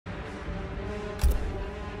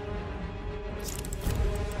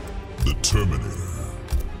Terminator.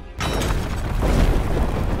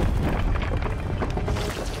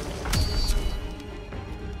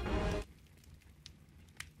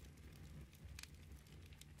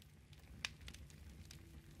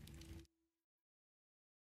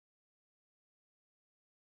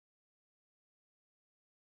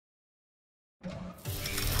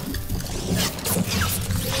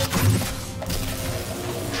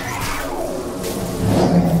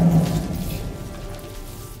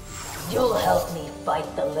 You'll help me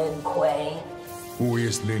fight the Lin Kuei. Who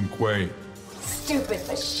is Lin Kuei? Stupid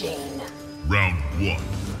machine. Round 1.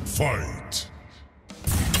 Fight!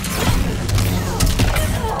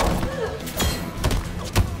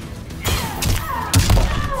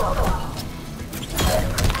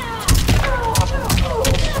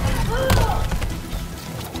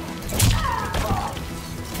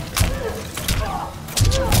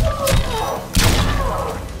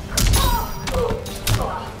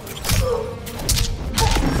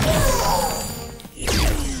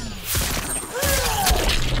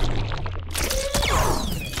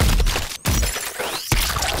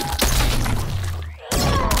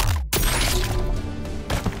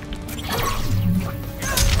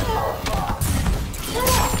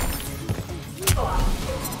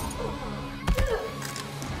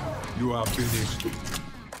 You are finished.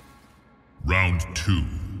 Round 2.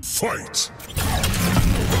 Fight!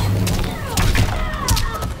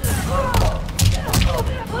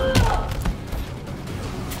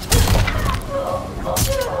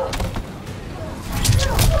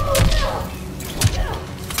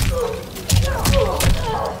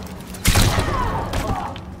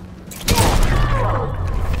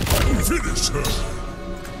 Finish her!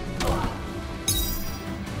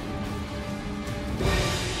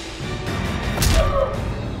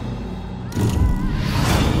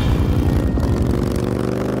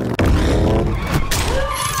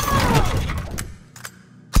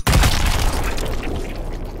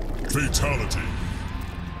 Fatality.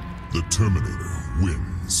 The Terminator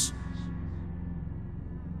wins.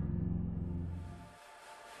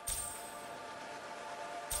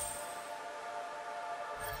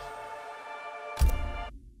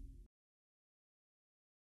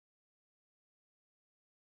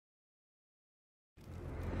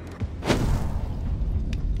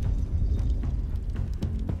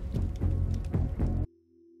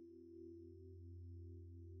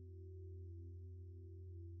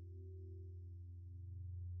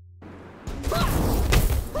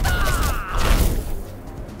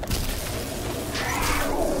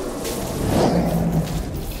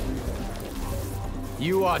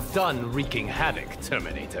 You are done wreaking havoc,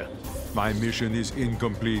 Terminator. My mission is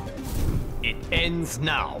incomplete. It ends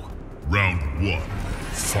now. Round 1.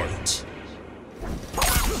 Fight!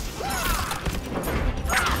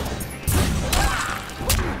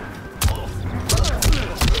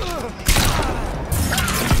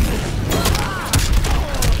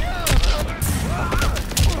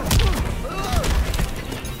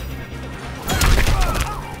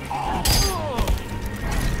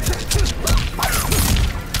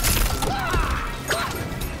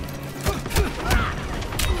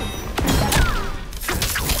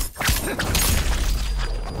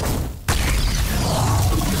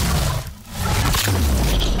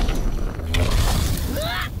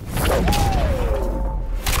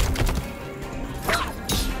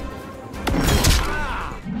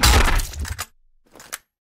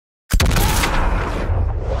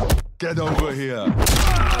 Get over here.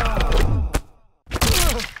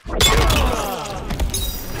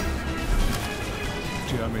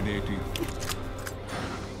 Terminating.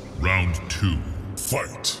 Round 2.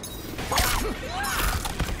 Fight!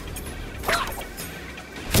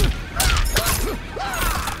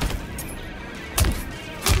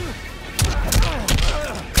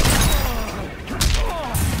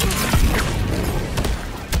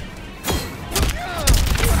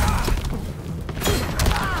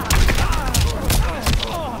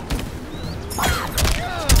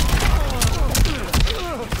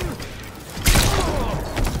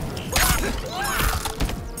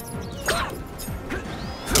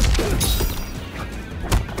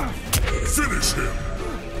 Finish him!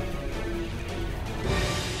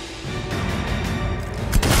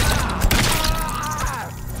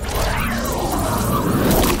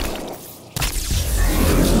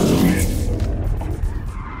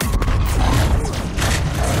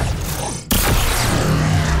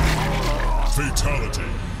 Fatality.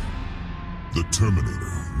 The Terminator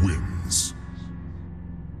wins.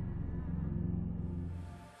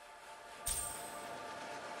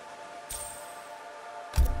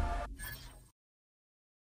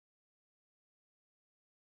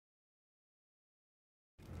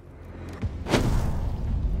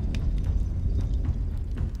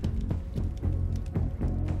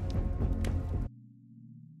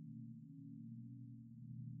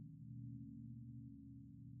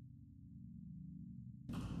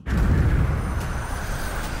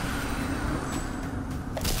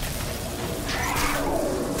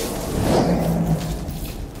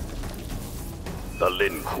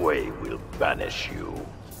 Lin Kuei will banish you.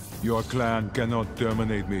 Your clan cannot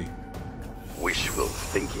terminate me. Wishful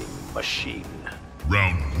thinking, machine.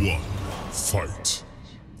 Round 1. Fight.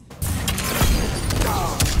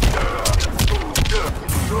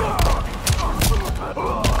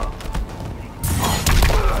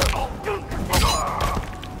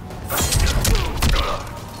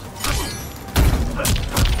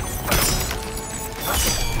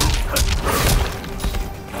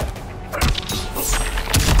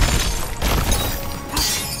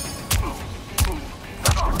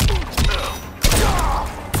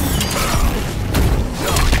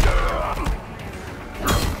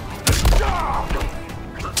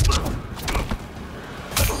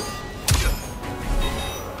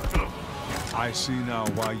 I see now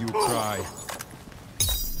why you cry.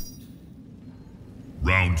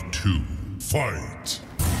 Round 2. Fight.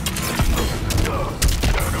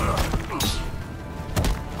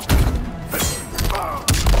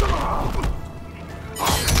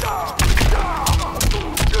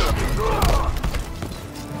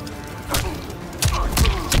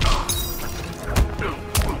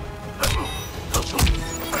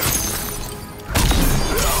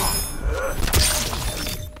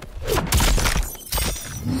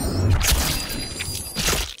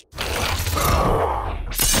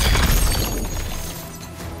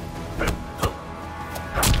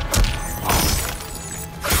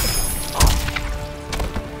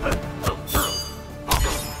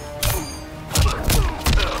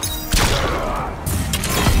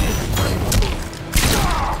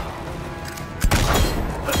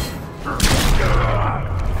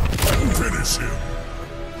 Finish him.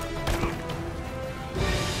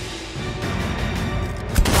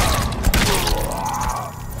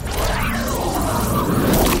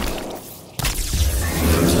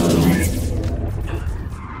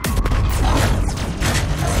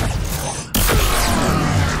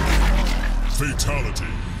 Fatality.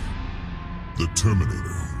 The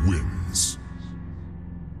Terminator wins.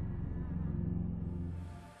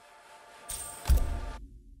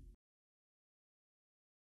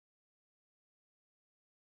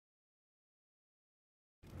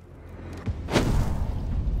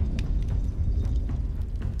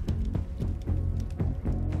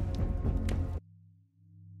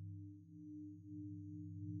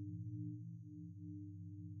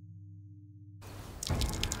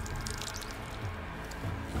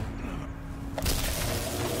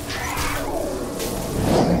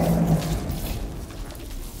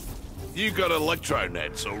 You got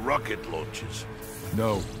electronets or rocket launchers?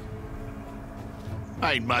 No.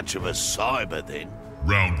 Ain't much of a cyber then.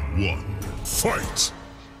 Round 1. Fight.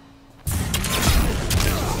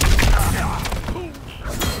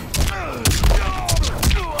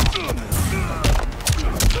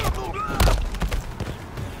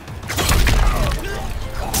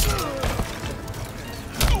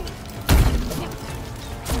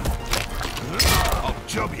 I'll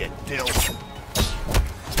job you, Dill.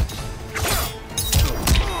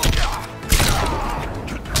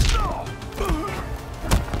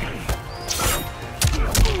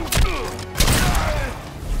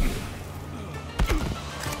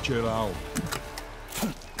 Chill out.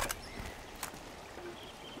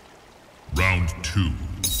 Round 2.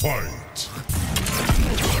 Fight.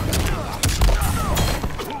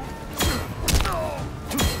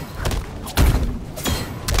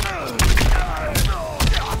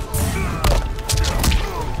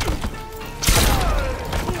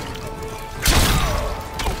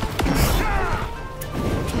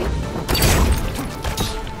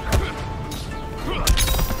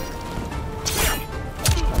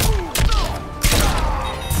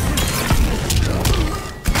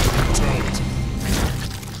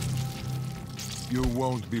 You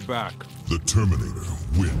won't be back. The Terminator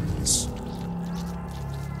wins.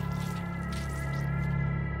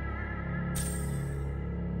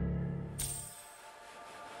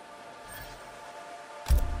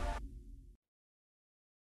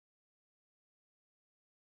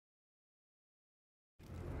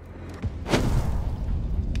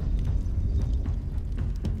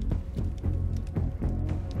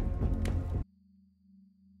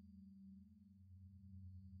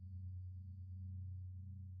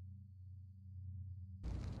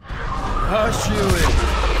 Hush you in.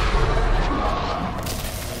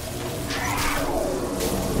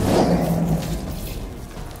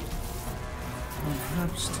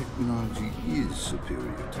 Perhaps technology is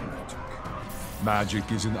superior to magic.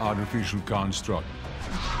 Magic is an artificial construct.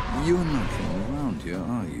 You're not from around here,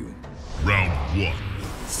 are you? Round 1.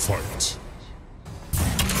 Fight.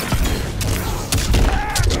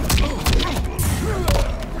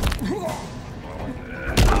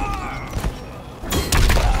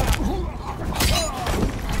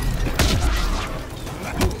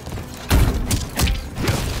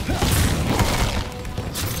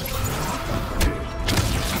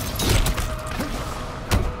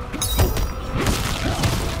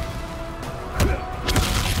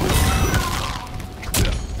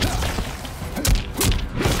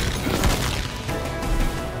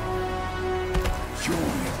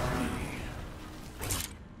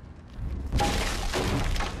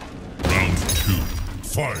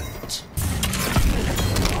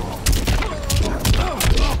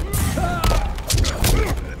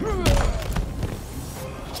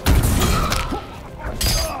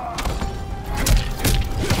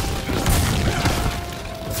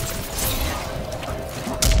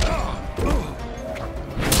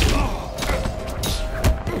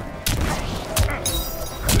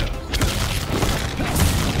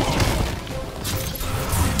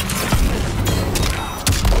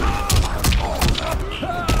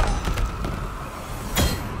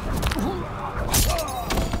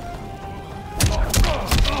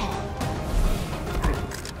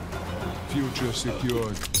 future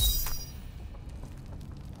secured.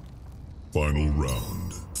 Final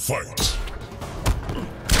round. Fight!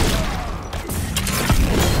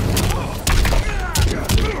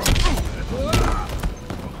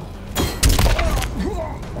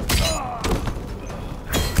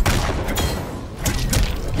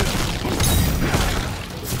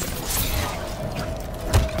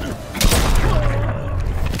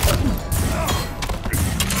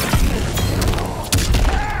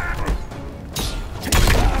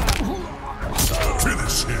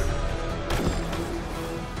 Finish him!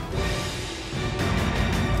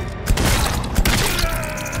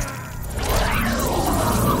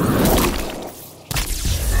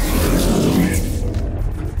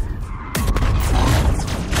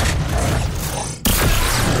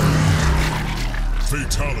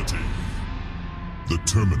 Fatality. The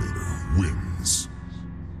Terminator wins.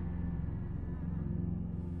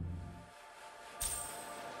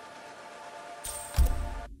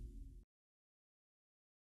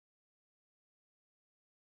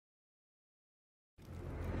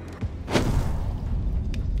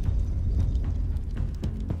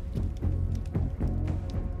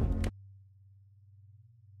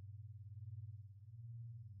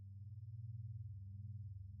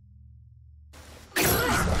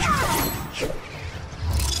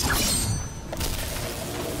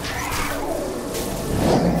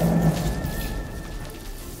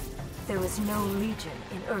 There is no Legion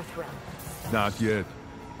in Earthrealm. Not yet.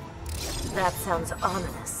 That sounds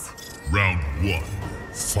ominous. Round 1.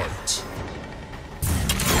 Fight!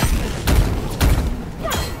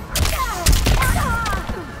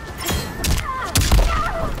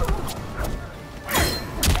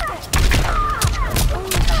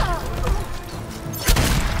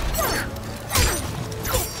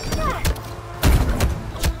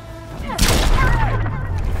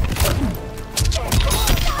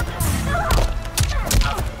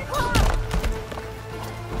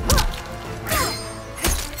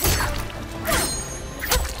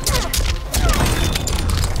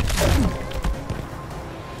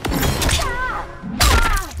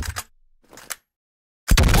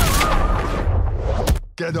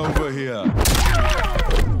 Get over here.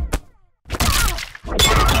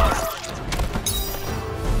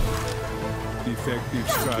 Effective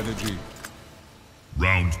strategy.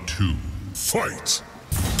 Round 2. Fight!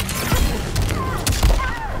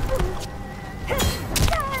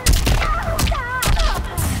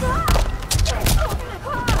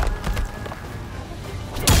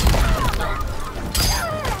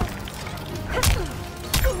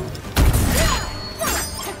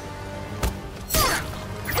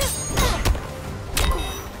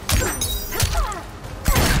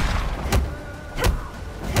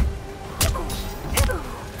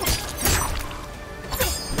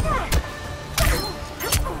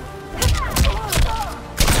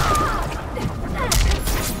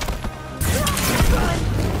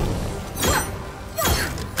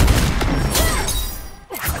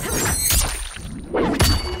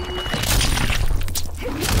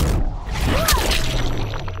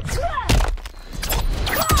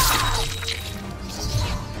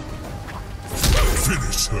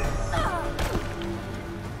 Finish her!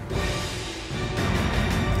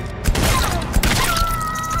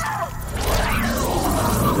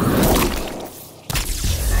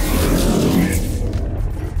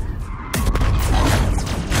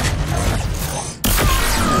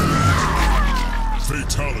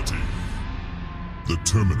 Fatality. The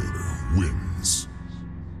Terminator wins.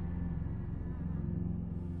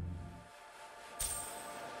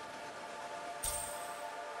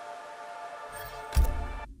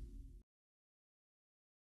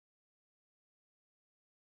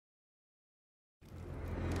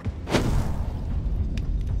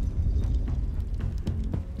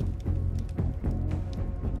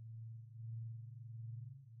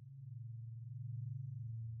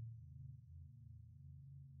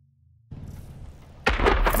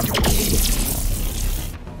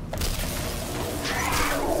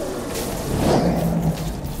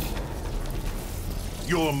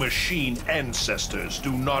 Your machine ancestors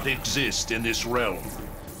do not exist in this realm.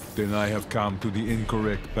 Then I have come to the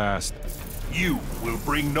incorrect past. You will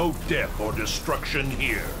bring no death or destruction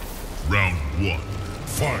here. Round 1.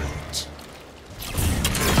 Fight!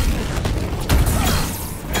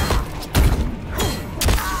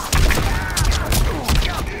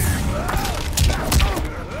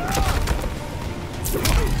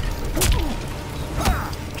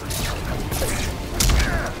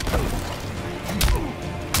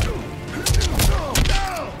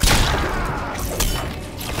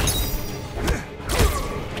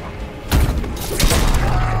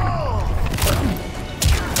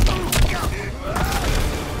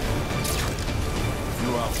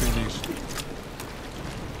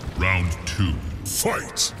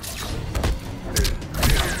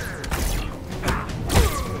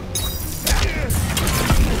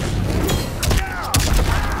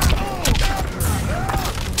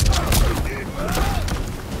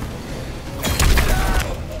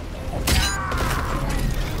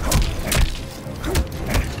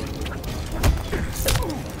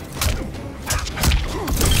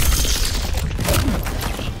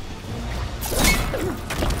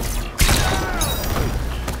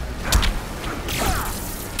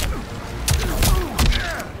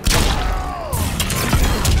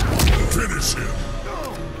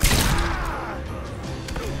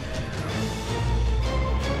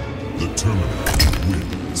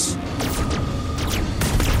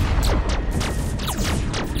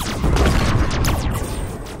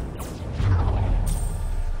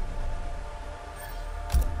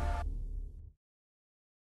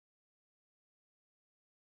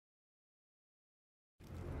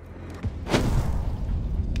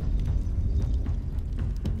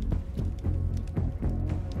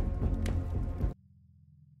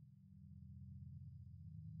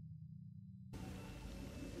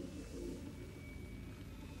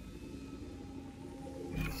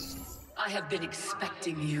 I have been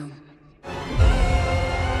expecting you.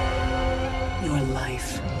 Your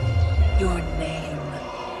life, your name,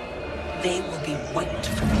 they will be wiped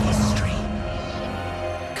from history.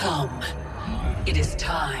 Come, it is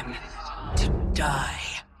time to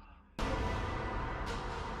die.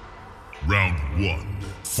 Round 1,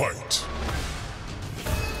 fight!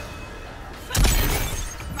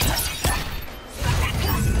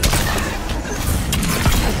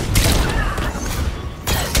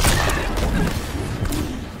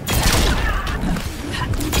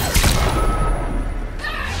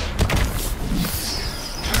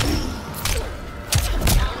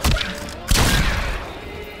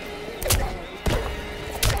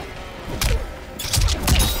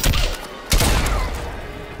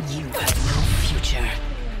 You have no future.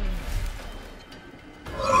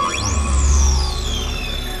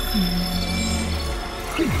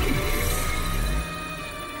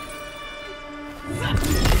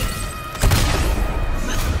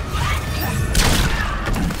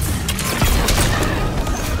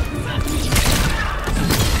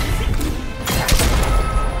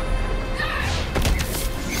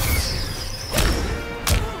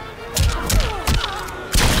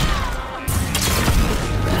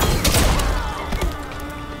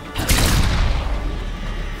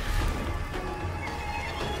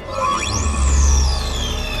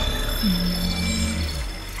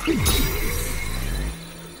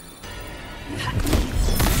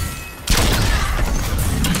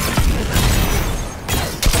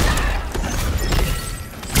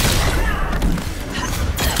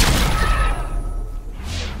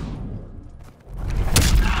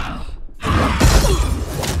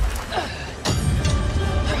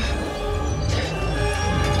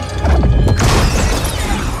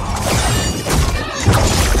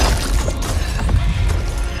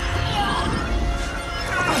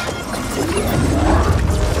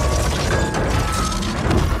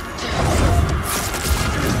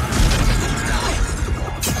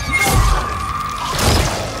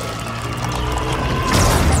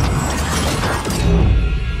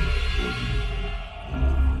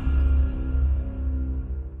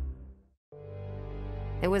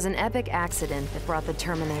 It was an epic accident that brought the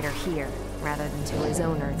Terminator here, rather than to his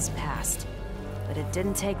own Earth's past. But it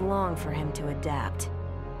didn't take long for him to adapt.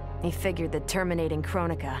 He figured that terminating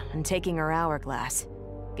Kronika and taking her hourglass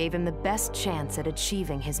gave him the best chance at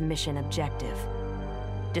achieving his mission objective: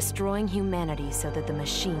 destroying humanity so that the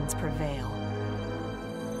machines prevail.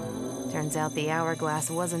 Turns out the hourglass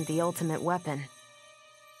wasn't the ultimate weapon.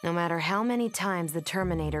 No matter how many times the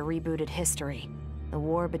Terminator rebooted history, the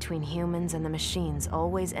war between humans and the machines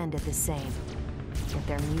always ended the same, with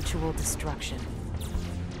their mutual destruction.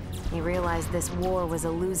 He realized this war was a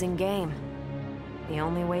losing game. The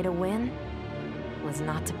only way to win was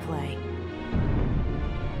not to play.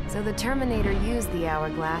 So the Terminator used the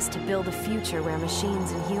hourglass to build a future where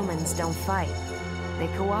machines and humans don't fight. They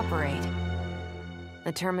cooperate.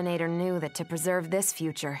 The Terminator knew that to preserve this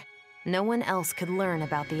future, no one else could learn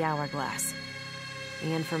about the hourglass.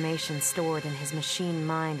 The information stored in his machine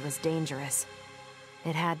mind was dangerous.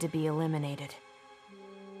 It had to be eliminated.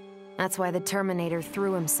 That's why the Terminator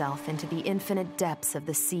threw himself into the infinite depths of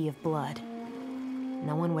the Sea of Blood.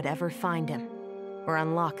 No one would ever find him, or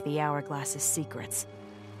unlock the hourglass's secrets.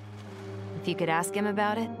 If you could ask him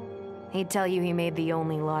about it, he'd tell you he made the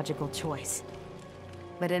only logical choice.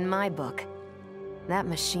 But in my book, that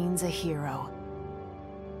machine's a hero.